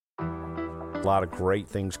A lot of great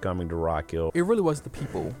things coming to Rock Hill. It really was the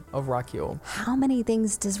people of Rock Hill. How many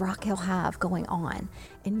things does Rock Hill have going on?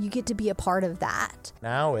 And you get to be a part of that.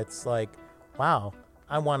 Now it's like, wow,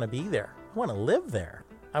 I want to be there. I want to live there.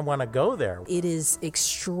 I want to go there. It is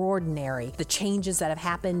extraordinary, the changes that have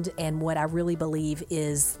happened, and what I really believe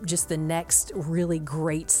is just the next really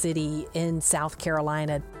great city in South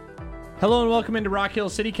Carolina. Hello and welcome into Rock Hill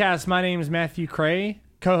CityCast. My name is Matthew Cray.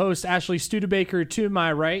 Co-host Ashley Studebaker to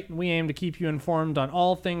my right. We aim to keep you informed on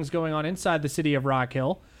all things going on inside the city of Rock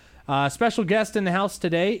Hill. Special guest in the house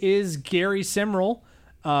today is Gary Simrell,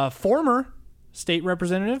 former state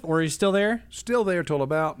representative, or he's still there? Still there till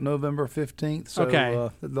about November 15th. So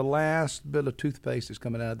okay. The last bit of toothpaste is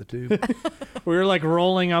coming out of the tube. We were like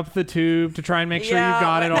rolling up the tube to try and make sure you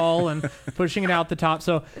got it all and pushing it out the top.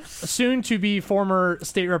 So soon to be former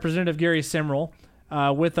state representative Gary Simrell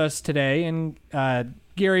with us today. And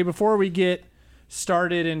Gary, before we get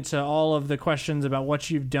started into all of the questions about what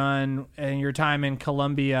you've done and your time in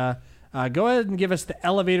Columbia, go ahead and give us the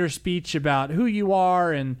elevator speech about who you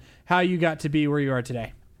are and how you got to be where you are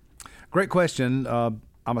today. Great question. I'm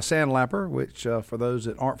a sandlapper, which for those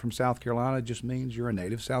that aren't from South Carolina just means you're a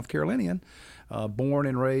native South Carolinian. Born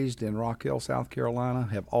and raised in Rock Hill, South Carolina.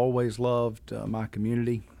 Have always loved my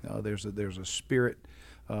community. There's a spirit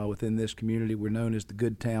within this community. We're known as the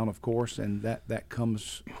good town, of course, and that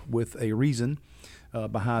comes with a reason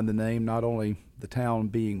behind the name, not only the town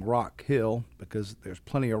being Rock Hill, because there's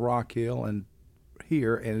plenty of Rock Hill and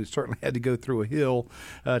here, and it certainly had to go through a hill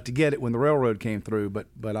to get it when the railroad came through, but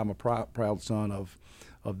I'm a proud son of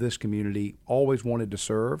this community. Always wanted to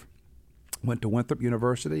serve. Went to Winthrop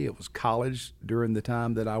University. It was college during the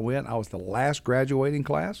time that I went. I was the last graduating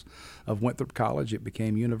class of Winthrop College. It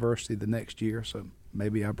became university the next year, so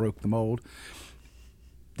maybe I broke the mold.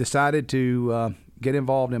 Decided to get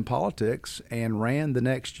involved in politics and ran the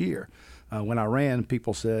next year. When I ran,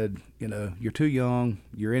 people said, you're too young,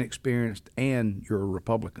 you're inexperienced, and you're a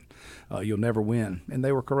Republican. You'll never win. And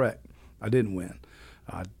they were correct. I didn't win.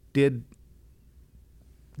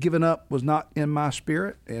 Giving up was not in my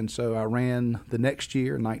spirit, and so I ran the next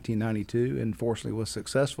year, 1992, and fortunately was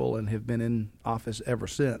successful and have been in office ever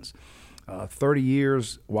since. 30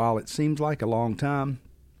 years, while it seems like a long time,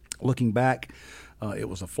 looking back, it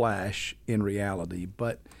was a flash in reality.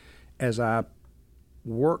 But as I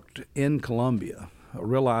worked in Columbia,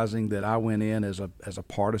 realizing that I went in as a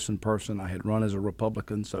partisan person, I had run as a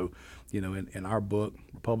Republican, so in our book,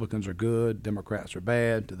 Republicans are good, Democrats are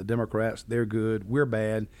bad. To the Democrats, they're good, we're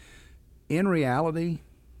bad. In reality,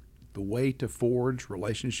 the way to forge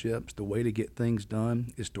relationships, the way to get things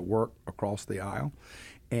done is to work across the aisle.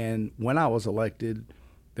 And when I was elected,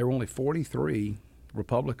 there were only 43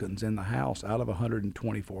 Republicans in the House out of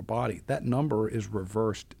 124 body. That number is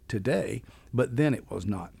reversed today, but then it was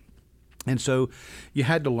not. And so you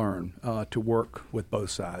had to learn to work with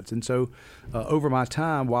both sides. And so over my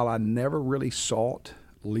time, while I never really sought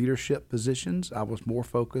leadership positions, I was more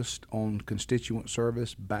focused on constituent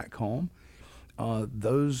service back home.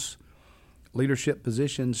 Those leadership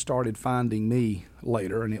positions started finding me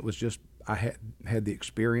later, and it was just I had the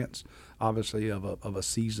experience, obviously, of a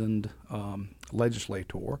seasoned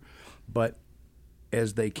legislator. But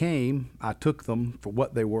as they came, I took them for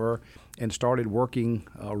what they were and started working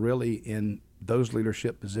really in those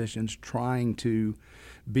leadership positions, trying to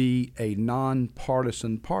be a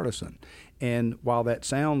nonpartisan partisan. And while that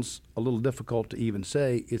sounds a little difficult to even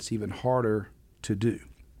say, it's even harder to do.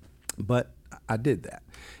 But I did that.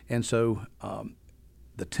 And so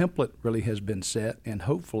the template really has been set, and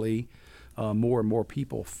hopefully more and more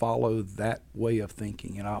people follow that way of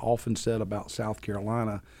thinking. And I often said about South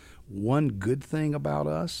Carolina, one good thing about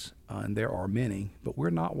us, and there are many, but we're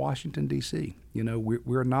not Washington, D.C.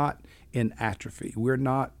 We're not in atrophy. We're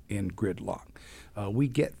not in gridlock. We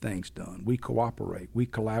get things done. We cooperate. We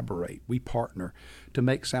collaborate. We partner to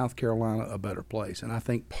make South Carolina a better place. And I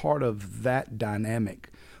think part of that dynamic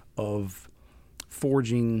of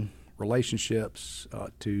forging relationships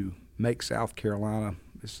to make South Carolina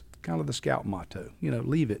is kind of the Scout motto,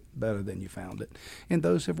 leave it better than you found it. And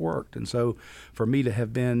those have worked. And so for me to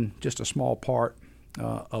have been just a small part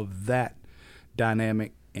of that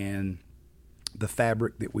dynamic and the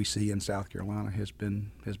fabric that we see in South Carolina has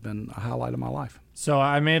been a highlight of my life. So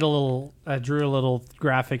I drew a little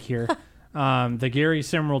graphic here, the Gary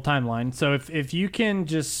Simrell timeline. So if you can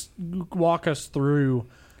just walk us through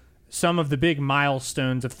some of the big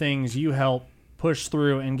milestones of things you helped push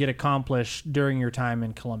through and get accomplished during your time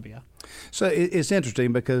in Columbia. So it's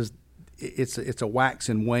interesting because it's a wax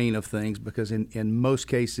and wane of things, because in most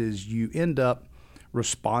cases you end up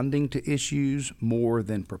responding to issues more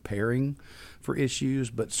than preparing for issues,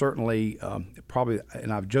 but certainly probably,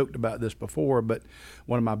 and I've joked about this before, but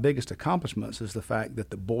one of my biggest accomplishments is the fact that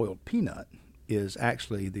the boiled peanut is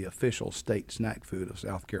actually the official state snack food of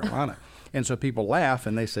South Carolina. And so people laugh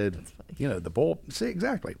and they said, the boiled, see,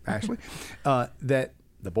 exactly, Ashley, that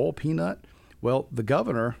the boiled peanut, well, the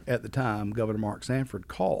governor at the time, Governor Mark Sanford,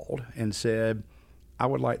 called and said, I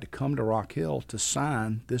would like to come to Rock Hill to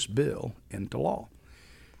sign this bill into law.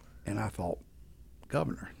 And I thought,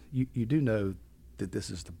 Governor, you do know that this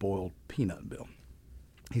is the boiled peanut bill.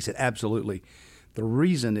 He said, absolutely. The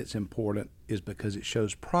reason it's important is because it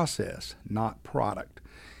shows process, not product.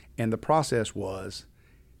 And the process was,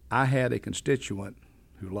 I had a constituent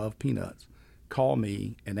who loved peanuts call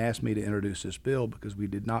me and ask me to introduce this bill because we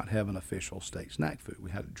did not have an official state snack food.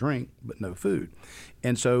 We had a drink, but no food.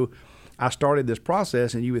 And so I started this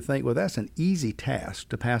process, and you would think, well, that's an easy task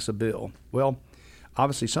to pass a bill. Well,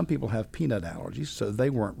 obviously some people have peanut allergies, so they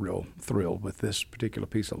weren't real thrilled with this particular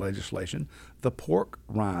piece of legislation. The pork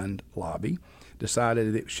rind lobby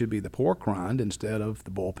decided it should be the pork rind instead of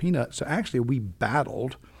the boiled peanut. So actually we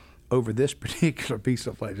battled over this particular piece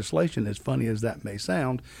of legislation, as funny as that may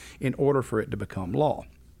sound, in order for it to become law.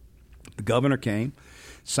 The governor came,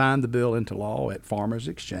 signed the bill into law at Farmers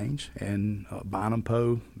Exchange, and Bynum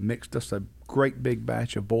Poe mixed us a great big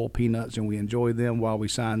batch of boiled peanuts, and we enjoyed them while we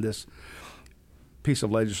signed this piece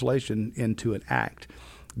of legislation into an act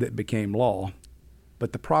that became law.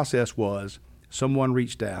 But the process was someone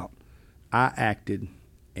reached out, I acted,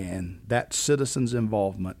 and that citizens'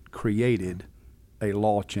 involvement created a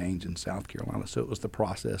law change in South Carolina. So it was the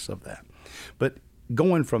process of that. But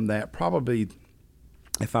going from that, probably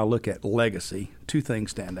if I look at legacy, two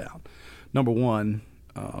things stand out. Number one,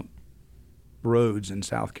 roads in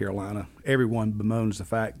South Carolina. Everyone bemoans the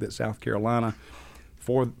fact that South Carolina,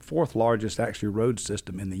 fourth largest actually road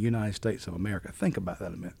system in the United States of America. Think about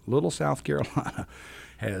that a minute. Little South Carolina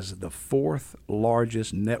has the fourth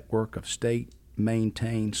largest network of state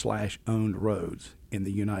maintained / owned roads in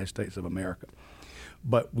the United States of America.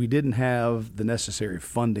 But we didn't have the necessary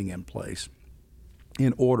funding in place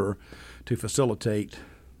in order to facilitate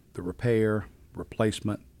the repair,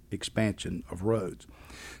 replacement, expansion of roads.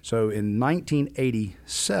 So in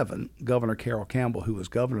 1987, Governor Carroll Campbell, who was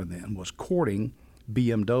governor then, was courting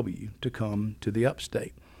BMW to come to the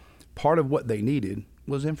upstate. Part of what they needed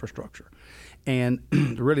was infrastructure. And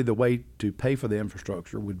really the way to pay for the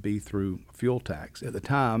infrastructure would be through fuel tax. At the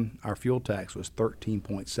time, our fuel tax was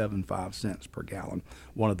 13.75 cents per gallon,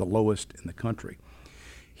 one of the lowest in the country.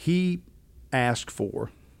 He asked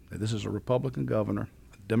for, this is a Republican governor,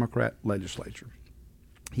 a Democrat legislature,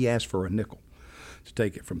 he asked for a nickel to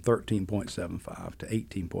take it from 13.75 to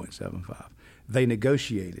 18.75. They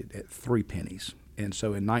negotiated at 3 pennies. And so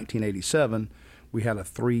in 1987, we had a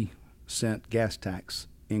 3-cent gas tax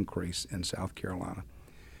increase in South Carolina.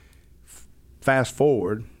 Fast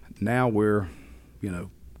forward, now we're,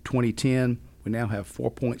 2010, we now have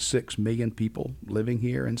 4.6 million people living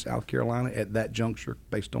here in South Carolina at that juncture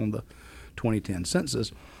based on the 2010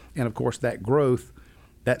 census. And of course that growth,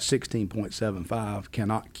 that 16.75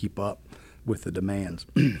 cannot keep up with the demands.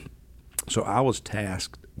 So I was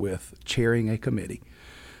tasked with chairing a committee.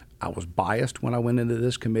 I was biased when I went into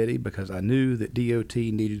this committee because I knew that DOT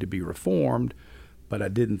needed to be reformed, but I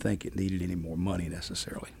didn't think it needed any more money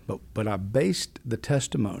necessarily. But I based the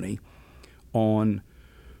testimony on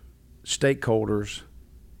stakeholders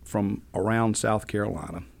from around South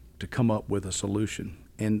Carolina to come up with a solution.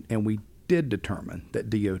 And we did determine that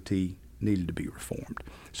DOT needed to be reformed.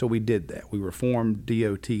 So we did that. We reformed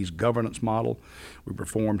DOT's governance model. We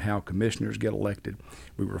reformed how commissioners get elected.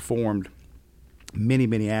 We reformed many,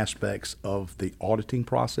 many aspects of the auditing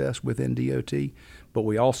process within DOT, but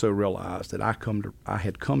we also realized that I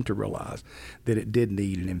had come to realize that it did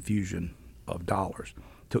need an infusion of dollars.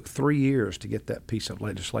 It took 3 years to get that piece of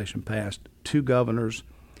legislation passed. 2 governors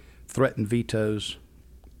threatened vetoes.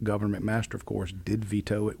 Governor McMaster, of course, did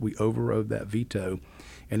veto it. We overrode that veto,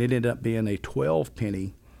 and it ended up being a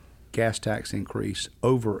 12-penny gas tax increase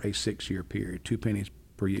over a 6-year period, 2 pennies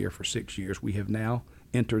per year for 6 years. We have now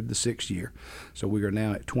entered the 6th year. So we are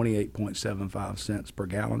now at 28.75 cents per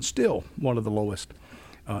gallon, still one of the lowest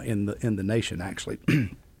in the nation, actually.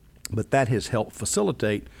 But that has helped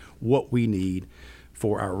facilitate what we need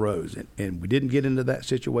for our roads. And we didn't get into that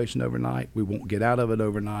situation overnight. We won't get out of it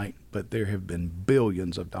overnight, but there have been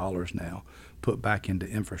billions of dollars now put back into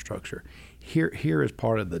infrastructure. Here is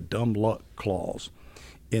part of the dumb luck clause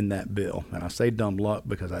in that bill. And I say dumb luck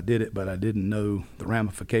because I did it, but I didn't know the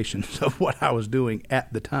ramifications of what I was doing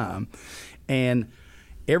at the time. And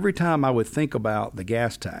every time I would think about the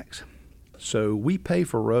gas tax, so we pay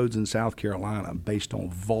for roads in South Carolina based on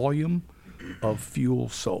volume of fuel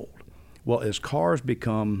sold. Well, as cars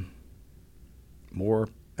become more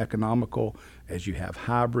economical, as you have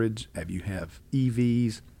hybrids, as you have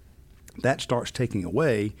EVs, that starts taking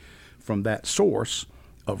away from that source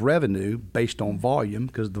of revenue based on volume,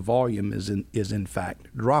 because the volume is in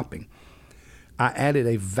fact dropping. I added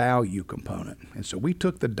a value component, and so we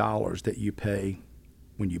took the dollars that you pay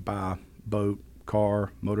when you buy boat,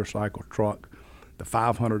 car, motorcycle, truck. The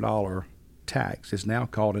 $500 tax is now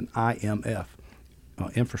called an IMF,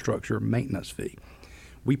 infrastructure maintenance fee.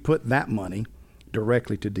 We put that money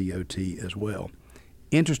directly to DOT as well.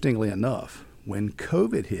 Interestingly enough, when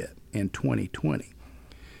COVID hit in 2020,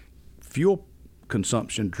 fuel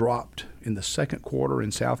consumption dropped in the second quarter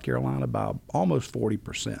in South Carolina by almost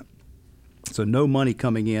 40%. So no money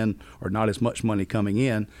coming in, or not as much money coming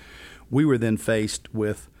in. We were then faced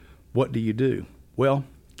with, what do you do? Well,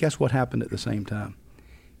 guess what happened at the same time?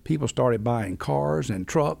 People started buying cars and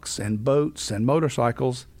trucks and boats and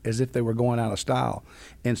motorcycles as if they were going out of style.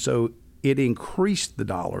 And so it increased the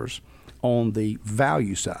dollars on the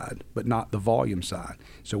value side, but not the volume side.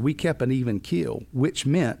 So we kept an even keel, which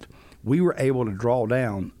meant we were able to draw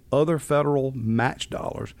down other federal match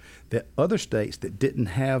dollars that other states that didn't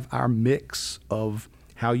have our mix of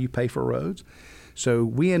how you pay for roads. So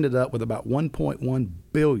we ended up with about $1.1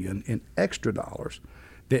 billion in extra dollars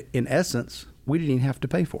that, in essence, we didn't even have to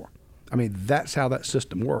pay for. I mean, that's how that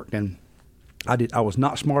system worked. And I was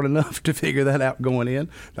not smart enough to figure that out going in.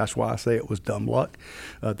 That's why I say it was dumb luck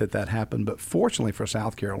that happened. But fortunately for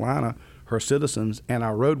South Carolina, her citizens and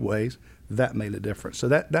our roadways, that made a difference. So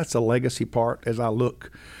that's a legacy part as I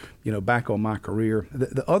look, back on my career.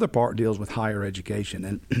 The other part deals with higher education.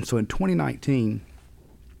 And so in 2019,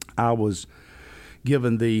 I was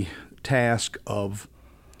given the task of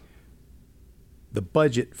the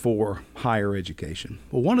budget for higher education.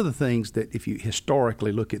 Well, one of the things that, if you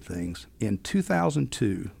historically look at things, in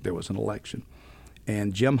 2002, there was an election,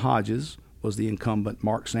 and Jim Hodges was the incumbent.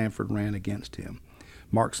 Mark Sanford ran against him.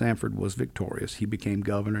 Mark Sanford was victorious. He became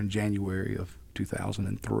governor in January of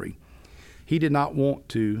 2003. He did not want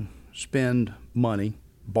to spend money,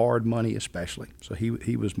 borrowed money especially, so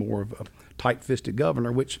he was more of a tight-fisted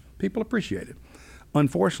governor, which people appreciated.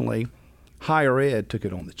 Unfortunately, higher ed took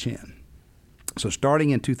it on the chin. So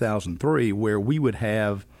starting in 2003, where we would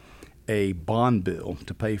have a bond bill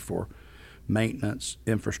to pay for maintenance,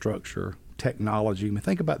 infrastructure, technology. I mean,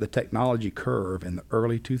 think about the technology curve in the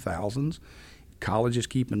early 2000s. College is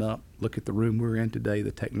keeping up. Look at the room we're in today,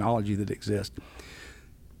 the technology that exists,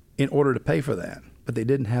 in order to pay for that. But they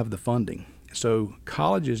didn't have the funding. So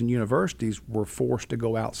colleges and universities were forced to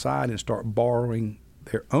go outside and start borrowing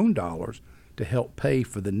their own dollars to help pay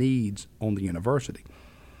for the needs on the university.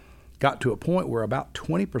 Got to a point where about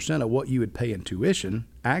 20% of what you would pay in tuition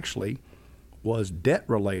actually was debt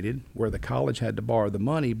related, where the college had to borrow the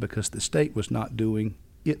money because the state was not doing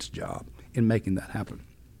its job in making that happen.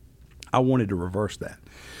 I wanted to reverse that.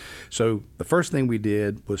 So the first thing we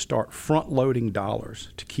did was start front loading dollars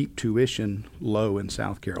to keep tuition low in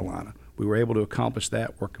South Carolina. We were able to accomplish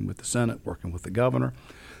that working with the Senate, working with the governor.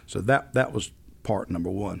 So that was part number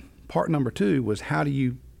one. Part number two was, how do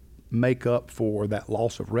you make up for that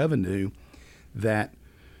loss of revenue that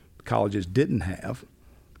colleges didn't have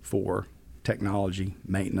for technology,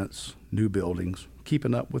 maintenance, new buildings,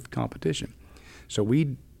 keeping up with competition? So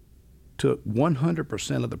we took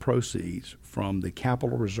 100% of the proceeds from the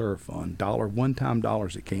Capital Reserve Fund, one-time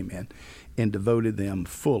dollars that came in, and devoted them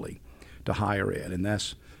fully to higher ed, and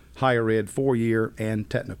that's higher ed 4-year and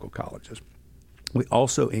technical colleges. We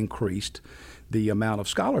also increased the amount of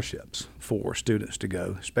scholarships for students to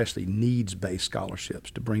go, especially needs-based scholarships,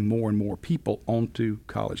 to bring more and more people onto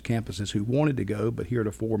college campuses who wanted to go but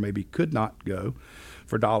heretofore maybe could not go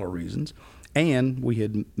for dollar reasons. And we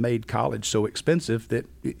had made college so expensive that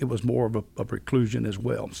it was more of a reclusion as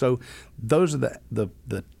well. So those are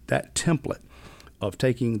that template of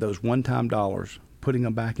taking those one-time dollars, putting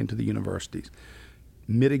them back into the universities,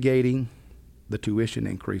 mitigating the tuition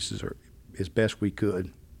increases as best we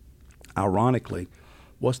could. Ironically,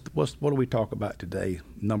 what do we talk about today?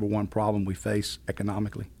 Number one problem we face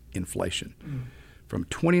economically: inflation. From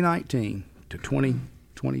 2019 to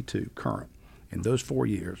 2022, current, in those 4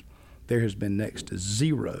 years, there has been next to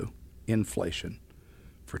zero inflation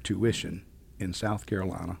for tuition in South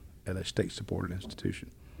Carolina at a state-supported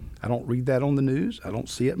institution. I don't read that on the news. I don't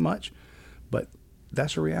see it much, but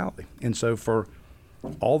that's a reality. And so for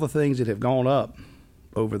all the things that have gone up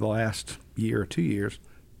over the last year or 2 years,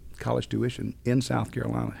 college tuition in South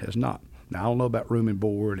Carolina has not. Now, I don't know about room and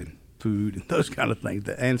board and food and those kind of things,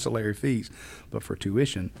 the ancillary fees, but for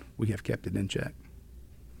tuition, we have kept it in check.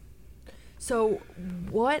 So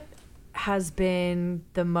what has been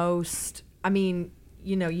the most, I mean,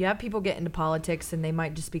 you know, you have people get into politics and they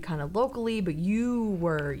might just be kind of locally, but you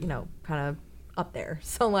were, you know, kind of up there.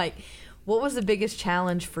 So like, what was the biggest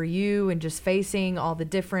challenge for you and just facing all the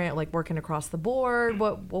different, like working across the board?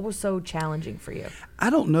 What was so challenging for you? I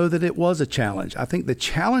don't know that it was a challenge. I think the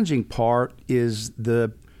challenging part is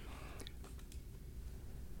the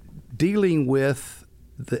dealing with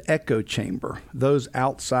the echo chamber, those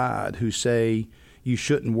outside who say you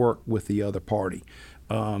shouldn't work with the other party,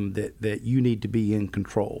 that you need to be in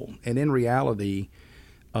control. And in reality,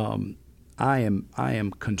 I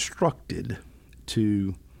am constructed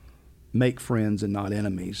to make friends and not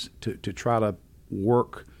enemies, to try to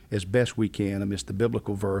work as best we can amidst the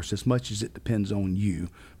biblical verse, as much as it depends on you,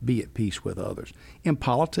 be at peace with others. In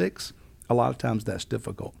politics, a lot of times that's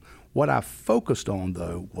difficult. What I focused on,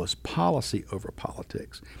 though, was policy over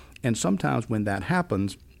politics. And sometimes when that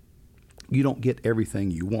happens, you don't get everything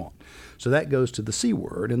you want. So that goes to the C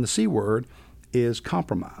word, and the C word is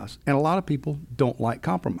compromise. And a lot of people don't like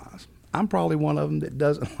compromise. I'm probably one of them that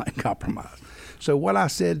doesn't like compromise. So what I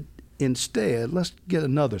said instead, let's get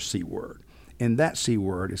another C word, and that C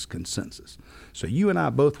word is consensus. So you and I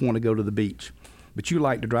both want to go to the beach, but you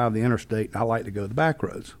like to drive the interstate, and I like to go the back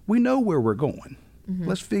roads. We know where we're going. Mm-hmm.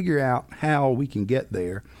 Let's figure out how we can get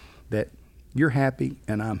there that you're happy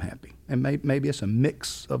and I'm happy. And maybe it's a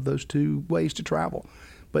mix of those two ways to travel.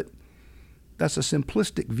 But that's a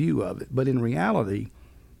simplistic view of it. But in reality,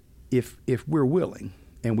 if we're willing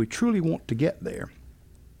and we truly want to get there,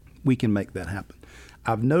 we can make that happen.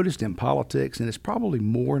 I've noticed in politics, and it's probably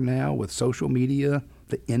more now with social media,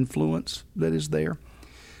 the influence that is there.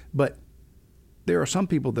 But there are some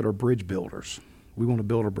people that are bridge builders. We want to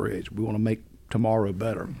build a bridge. We want to make tomorrow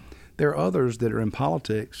better. There are others that are in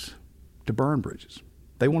politics to burn bridges.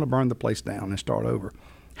 They want to burn the place down and start over.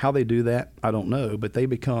 How they do that, I don't know, but they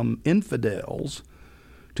become infidels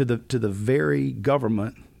to the very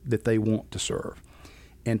government that they want to serve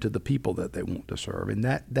and to the people that they want to serve. And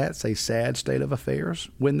that's a sad state of affairs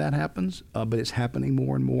when that happens, but it's happening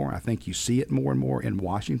more and more. I think you see it more and more in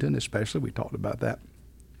Washington, especially. We talked about that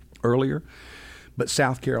earlier. But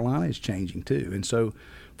South Carolina is changing too. And so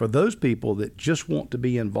for those people that just want to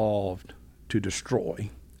be involved to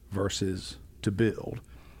destroy versus to build,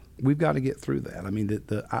 we've got to get through that. I mean,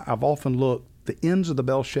 I've often looked, the ends of the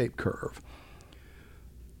bell-shaped curve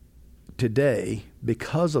today,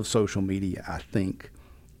 because of social media, I think,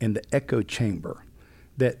 and the echo chamber,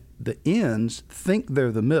 that the ends think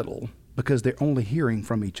they're the middle because they're only hearing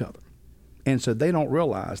from each other. And so they don't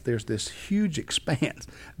realize there's this huge expanse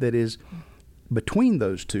that is between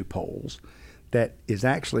those two poles that is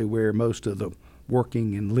actually where most of the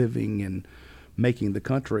working and living and making the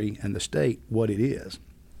country and the state what it is.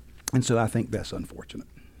 And so I think that's unfortunate.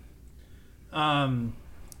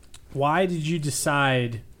 Why did you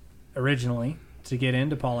decide originally to get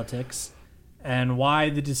into politics, and why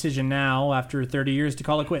the decision now after 30 years to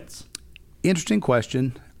call it quits? Interesting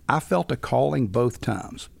question. I felt a calling both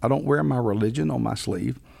times. I don't wear my religion on my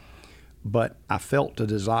sleeve, but I felt a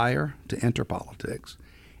desire to enter politics.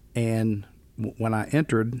 And when I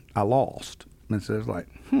entered, I lost. And so it's like,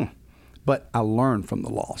 But I learned from the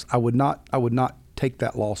loss. I would not take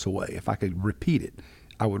that loss away. If I could repeat it,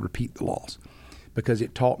 I would repeat the loss, because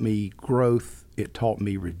it taught me growth. It taught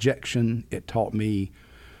me rejection. It taught me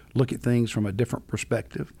look at things from a different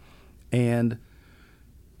perspective. And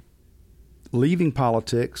leaving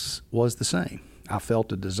politics was the same. I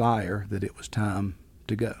felt a desire that it was time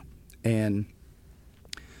to go. And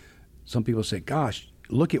some people say, gosh,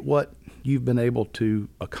 look at what you've been able to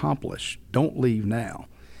accomplish. Don't leave now.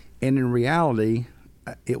 And in reality,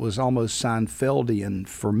 it was almost Seinfeldian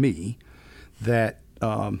for me that,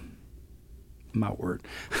 that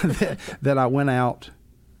I went out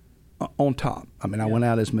on top. I mean, I went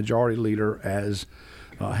out as majority leader, as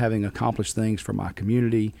having accomplished things for my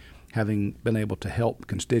community, having been able to help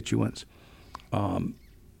constituents,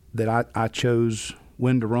 that I chose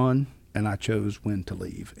when to run and I chose when to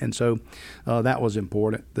leave. And so that was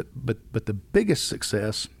important. But the biggest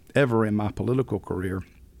success ever in my political career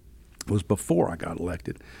was before I got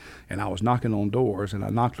elected. And I was knocking on doors, and I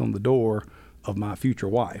knocked on the door of my future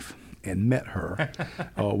wife and met her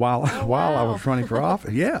while I was running for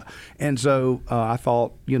office. Yeah. And so I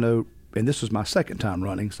thought, and this was my second time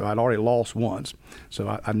running, so I'd already lost once.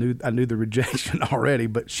 So I knew the rejection already,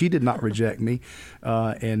 but she did not reject me.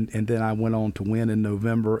 And then I went on to win in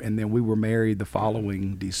November, and then we were married the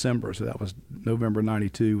following December. So that was November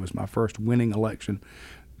 92 was my first winning election.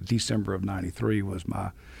 December of 93 was my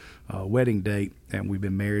wedding date, and we've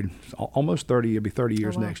been married almost 30. It'll be 30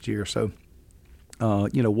 years next year. So,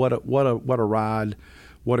 what a ride,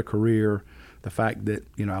 what a career. The fact that,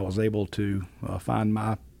 I was able to find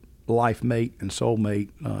my life mate and soulmate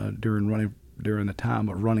during the time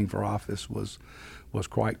of running for office was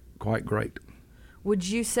quite great. Would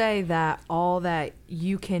you say that all that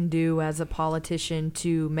you can do as a politician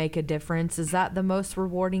to make a difference, is that the most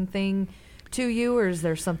rewarding thing to you, or is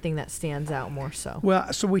there something that stands out more so?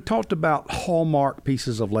 Well, so we talked about hallmark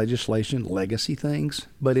pieces of legislation, legacy things,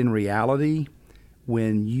 but in reality,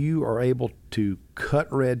 when you are able to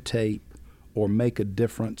cut red tape or make a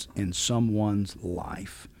difference in someone's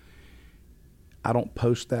life, I don't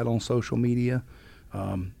post that on social media.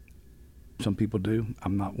 Some people do.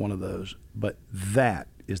 I'm not one of those. But that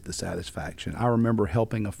is the satisfaction. I remember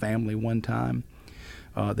helping a family one time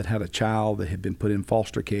that had a child that had been put in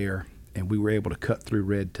foster care, and we were able to cut through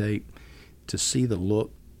red tape. To see the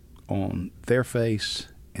look on their face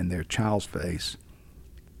and their child's face,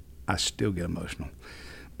 I still get emotional.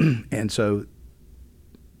 And so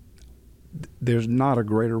there's not a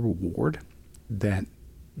greater reward that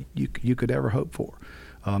you could ever hope for.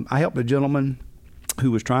 I helped a gentleman who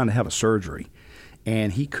was trying to have a surgery,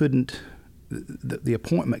 and he couldn't. The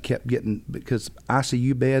appointment kept getting, because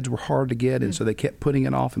ICU beds were hard to get, and so they kept putting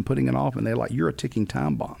it off, and they're like, "You're a ticking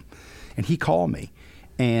time bomb." And he called me,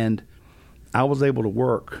 and I was able to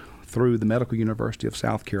work through the Medical University of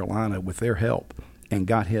South Carolina with their help and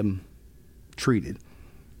got him treated.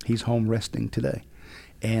 He's home resting today.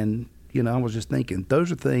 And, I was just thinking,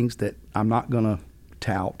 those are things that I'm not going to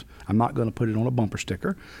tout. I'm not going to put it on a bumper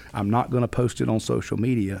sticker. I'm not going to post it on social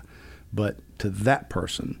media. But to that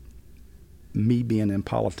person, me being in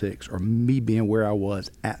politics or me being where I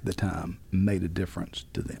was at the time made a difference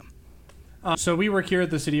to them. So we work here at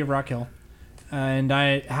the city of Rock Hill. And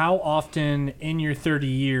how often in your 30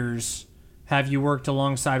 years have you worked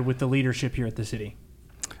alongside with the leadership here at the city?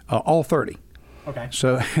 All 30. Okay.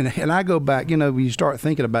 So, and I go back, when you start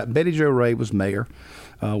thinking about Betty Jo Ray was mayor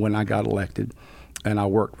when I got elected, and I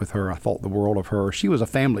worked with her. I thought the world of her. She was a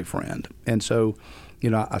family friend. And so,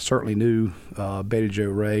 I certainly knew Betty Jo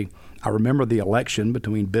Ray. I remember the election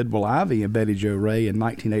between Bidwell Ivy and Betty Jo Ray in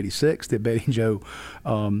 1986 that Betty Jo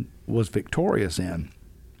was victorious in.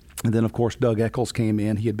 And then, of course, Doug Eccles came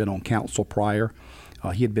in. He had been on council prior.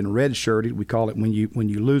 He had been redshirted. We call it when you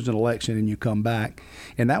lose an election and you come back.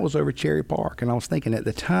 And that was over Cherry Park. And I was thinking at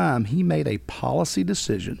the time he made a policy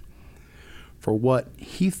decision for what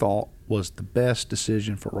he thought was the best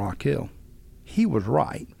decision for Rock Hill. He was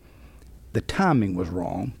right. The timing was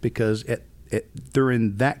wrong because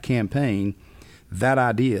during that campaign, that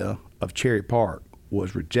idea of Cherry Park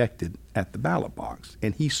was rejected at the ballot box,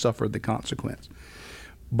 and he suffered the consequence.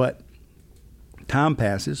 But time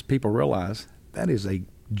passes, people realize that is a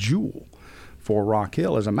jewel for Rock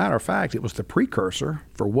Hill. As a matter of fact, it was the precursor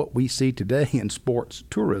for what we see today in sports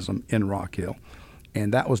tourism in Rock Hill,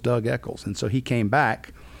 and that was Doug Eccles. And so he came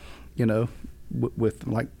back, with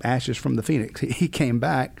like ashes from the phoenix. He came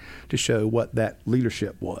back to show what that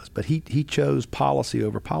leadership was. But he chose policy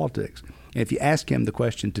over politics. And if you ask him the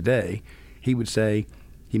question today, he would say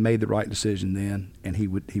he made the right decision then, and he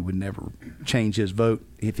would never change his vote.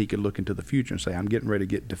 If he could look into the future and say, I'm getting ready to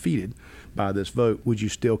get defeated by this vote, would you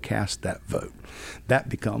still cast that vote? That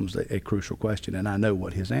becomes a crucial question, and I know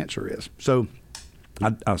what his answer is. So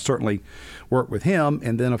I certainly worked with him,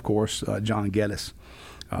 and then, of course, John Geddes.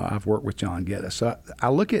 I've worked with John Geddes. So I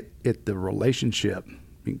look at the relationship,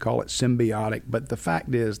 you can call it symbiotic, but the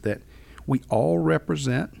fact is that we all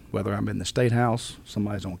represent, whether I'm in the State House,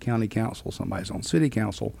 somebody's on county council, somebody's on city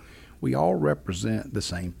council, we all represent the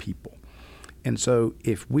same people. And so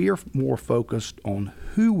if we are more focused on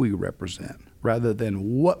who we represent rather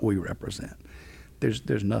than what we represent,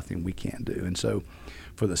 there's nothing we can't do. And so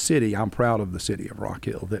for the city, I'm proud of the city of Rock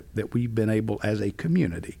Hill that we've been able as a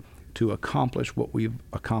community to accomplish what we've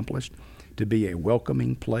accomplished, to be a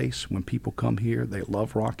welcoming place. When people come here, they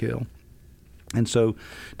love Rock Hill. And so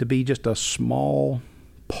to be just a small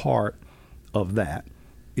part of that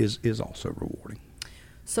is also rewarding.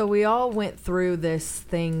 So we all went through this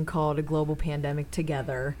thing called a global pandemic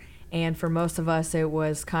together. And for most of us, it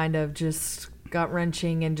was kind of just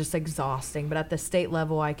gut-wrenching and just exhausting. But at the state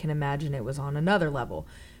level, I can imagine it was on another level.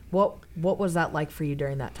 What was that like for you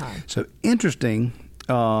during that time? So interesting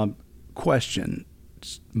question.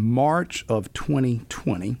 March of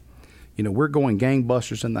 2020, we're going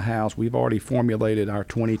gangbusters in the House. We've already formulated our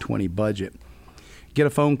 2020 budget. Get a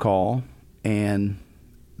phone call, and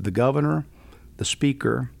the governor, the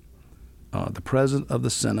speaker, the president of the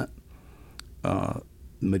Senate,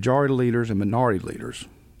 majority leaders and minority leaders,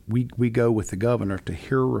 we go with the governor to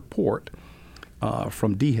hear a report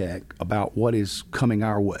from DHEC about what is coming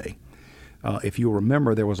our way. If you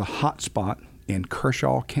remember, there was a hot spot in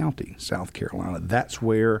Kershaw County, South Carolina. That's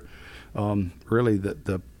where really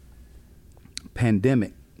the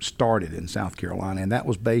pandemic started in South Carolina, and that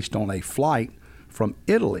was based on a flight from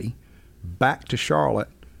Italy back to Charlotte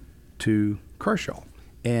to Kershaw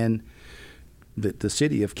and the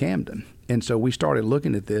city of Camden. And so we started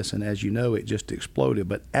looking at this, and as you know, it just exploded.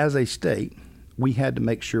 But as a state, we had to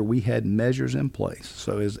make sure we had measures in place.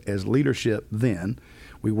 So as leadership then,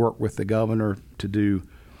 we worked with the governor to do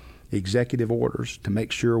executive orders to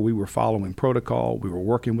make sure we were following protocol. We were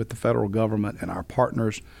working with the federal government and our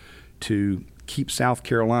partners to keep South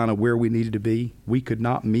Carolina where we needed to be. We could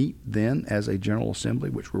not meet then as a General Assembly,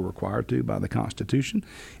 which we're required to by the Constitution.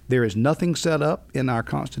 There is nothing set up in our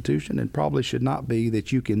Constitution, and probably should not be,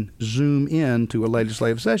 that you can zoom in to a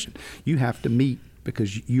legislative session. You have to meet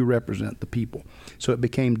because you represent the people. So it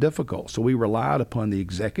became difficult. So we relied upon the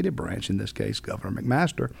executive branch, in this case Governor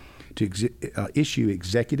McMaster, to issue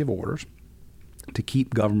executive orders to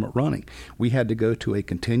keep government running. We had to go to a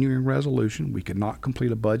continuing resolution. We could not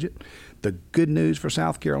complete a budget. The good news for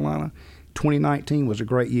South Carolina, 2019 was a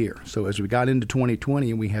great year. So as we got into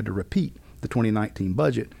 2020 and we had to repeat the 2019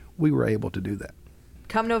 budget, we were able to do that.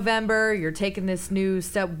 Come November, you're taking this new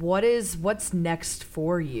step. What's next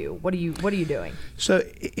for you? What are you doing? So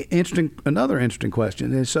another interesting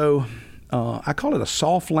question. And so I call it a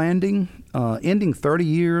soft landing, ending 30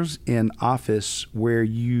 years in office where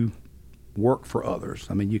you work for others.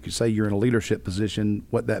 I mean, you could say you're in a leadership position.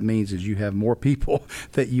 What that means is you have more people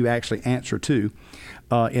that you actually answer to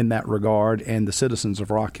in that regard. And the citizens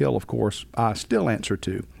of Rock Hill, of course, I still answer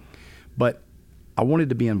to. But I wanted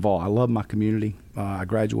to be involved. I love my community. I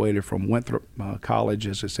graduated from Winthrop College,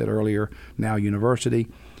 as I said earlier, now university.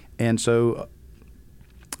 And so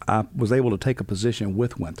I was able to take a position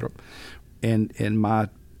with Winthrop. And my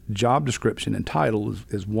job description and title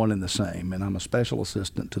is one and the same, and I'm a special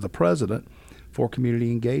assistant to the president for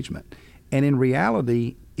community engagement. And in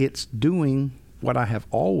reality, it's doing what I have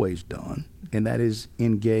always done, and that is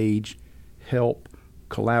engage, help,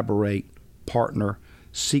 collaborate, partner,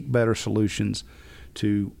 seek better solutions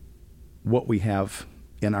to what we have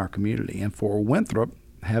in our community. And for Winthrop,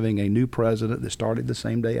 having a new president that started the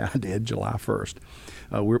same day I did, July 1st,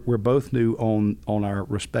 we're both new on our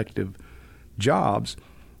respective jobs.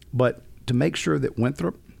 But to make sure that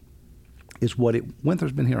Winthrop is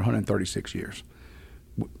Winthrop's been here 136 years.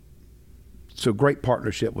 So great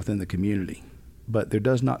partnership within the community, but there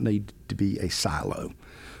does not need to be a silo.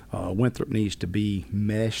 Winthrop needs to be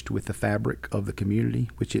meshed with the fabric of the community,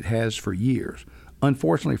 which it has for years.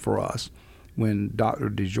 Unfortunately for us, when Dr.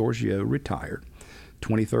 DeGiorgio retired,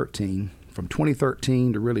 2013, from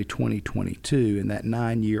 2013 to really 2022, in that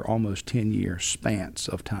 9-year, almost 10-year span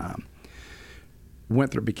of time,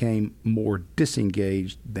 Winthrop became more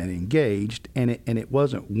disengaged than engaged, and it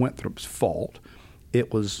wasn't Winthrop's fault.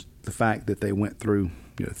 It was the fact that they went through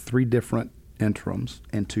 3 different interims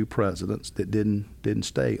and 2 presidents that didn't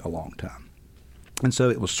stay a long time. And so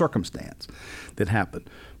it was circumstance that happened.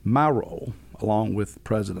 My role, along with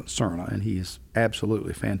President Cerna, and he is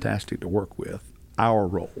absolutely fantastic to work with, our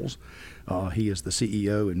roles, he is the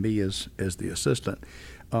CEO and me as the assistant,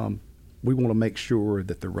 we want to make sure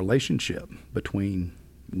that the relationship between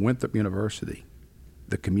Winthrop University,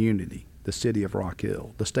 the community, the city of Rock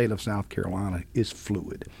Hill, the state of South Carolina is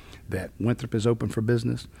fluid, that Winthrop is open for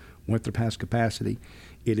business, Winthrop has capacity.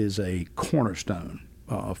 It is a cornerstone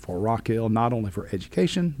for Rock Hill, not only for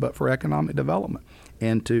education, but for economic development.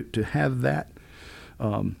 And to have that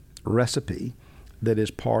recipe that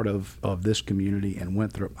is part of this community and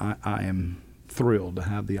Winthrop, I am thrilled to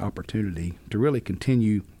have the opportunity to really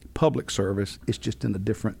continue public service. It's just in a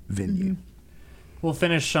different venue. Mm-hmm. We'll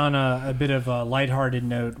finish on a bit of a lighthearted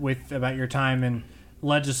note about your time in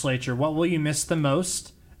legislature. What will you miss the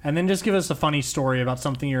most? And then just give us a funny story about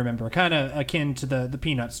something you remember, kind of akin to the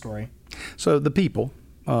Peanut story. So the people.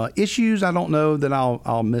 Issues I don't know that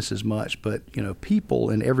I'll miss as much, but people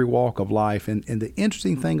in every walk of life. And the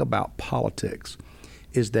interesting thing about politics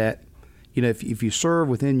is that if you serve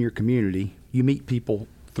within your community, you meet people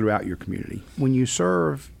throughout your community. When you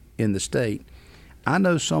serve in the state, I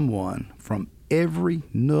know someone from every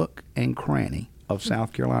nook and cranny of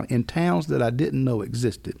South Carolina in towns that I didn't know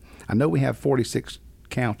existed. I know we have 46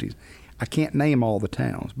 counties. I can't name all the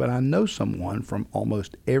towns, but I know someone from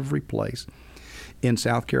almost every place in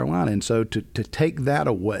South Carolina. And so to take that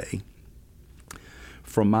away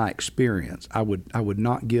from my experience, I would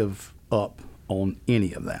not give up on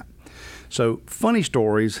any of that. So funny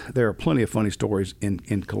stories, there are plenty of funny stories in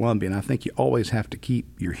Columbia, and I think you always have to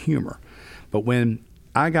keep your humor. But when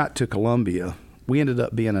I got to Columbia, we ended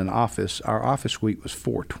up being in an office. Our office suite was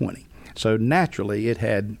 420. So naturally it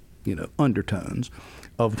had undertones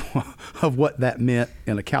of what that meant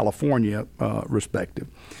in a California perspective.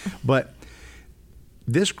 But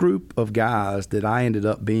this group of guys that I ended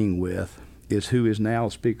up being with is who is now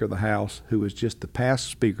Speaker of the House, who was just the past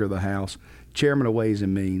Speaker of the House, Chairman of Ways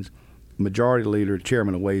and Means, Majority Leader,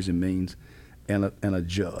 Chairman of Ways and Means, and a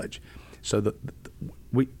judge. So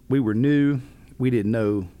we were new. We didn't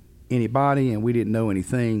know anybody, and we didn't know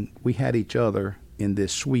anything. We had each other in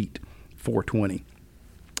this suite 420.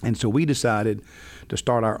 And so we decided to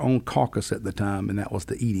start our own caucus at the time, and that was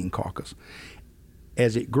the Eating Caucus.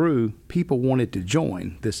 As it grew, people wanted to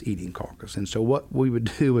join this Eating Caucus. And so what we would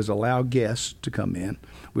do is allow guests to come in.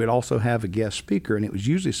 We would also have a guest speaker, and it was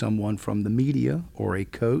usually someone from the media or a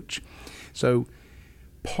coach. So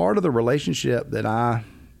part of the relationship that I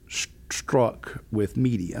struck with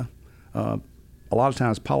media, a lot of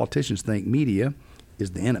times politicians think media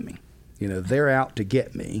is the enemy. They're out to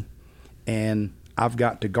get me, and I've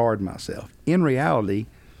got to guard myself. In reality,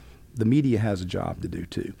 the media has a job to do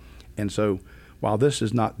too. And so while this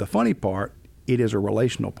is not the funny part, it is a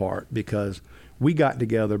relational part, because we got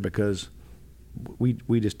together because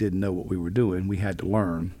we just didn't know what we were doing. We had to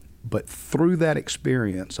learn. But through that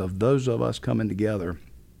experience of those of us coming together,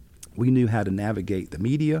 we knew how to navigate the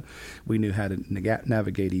media. We knew how to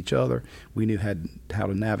navigate each other. We knew how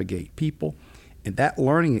to navigate people. And that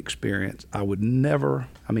learning experience, I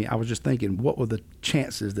was just thinking, what were the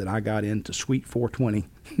chances that I got into Suite 420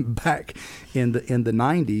 back in the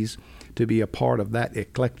 90s to be a part of that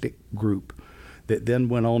eclectic group that then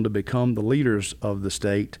went on to become the leaders of the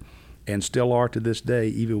state and still are to this day,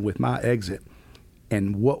 even with my exit,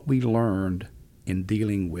 and what we learned in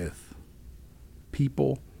dealing with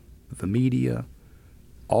people, the media,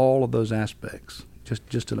 all of those aspects.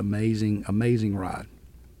 Just an amazing ride.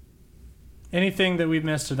 Anything that we've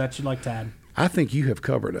missed or that you'd like to add? I think you have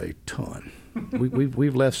covered a ton.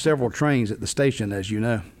 We've left several trains at the station, as you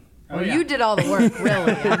know. Well, you did all the work,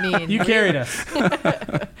 really. I mean, you carried us.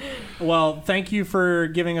 Well, thank you for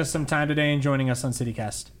giving us some time today and joining us on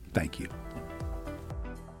CityCast. Thank you.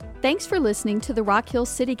 Thanks for listening to the Rock Hill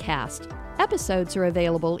CityCast. Episodes are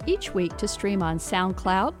available each week to stream on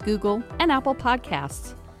SoundCloud, Google, and Apple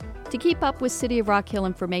Podcasts. To keep up with City of Rock Hill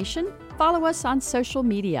information, follow us on social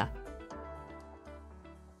media.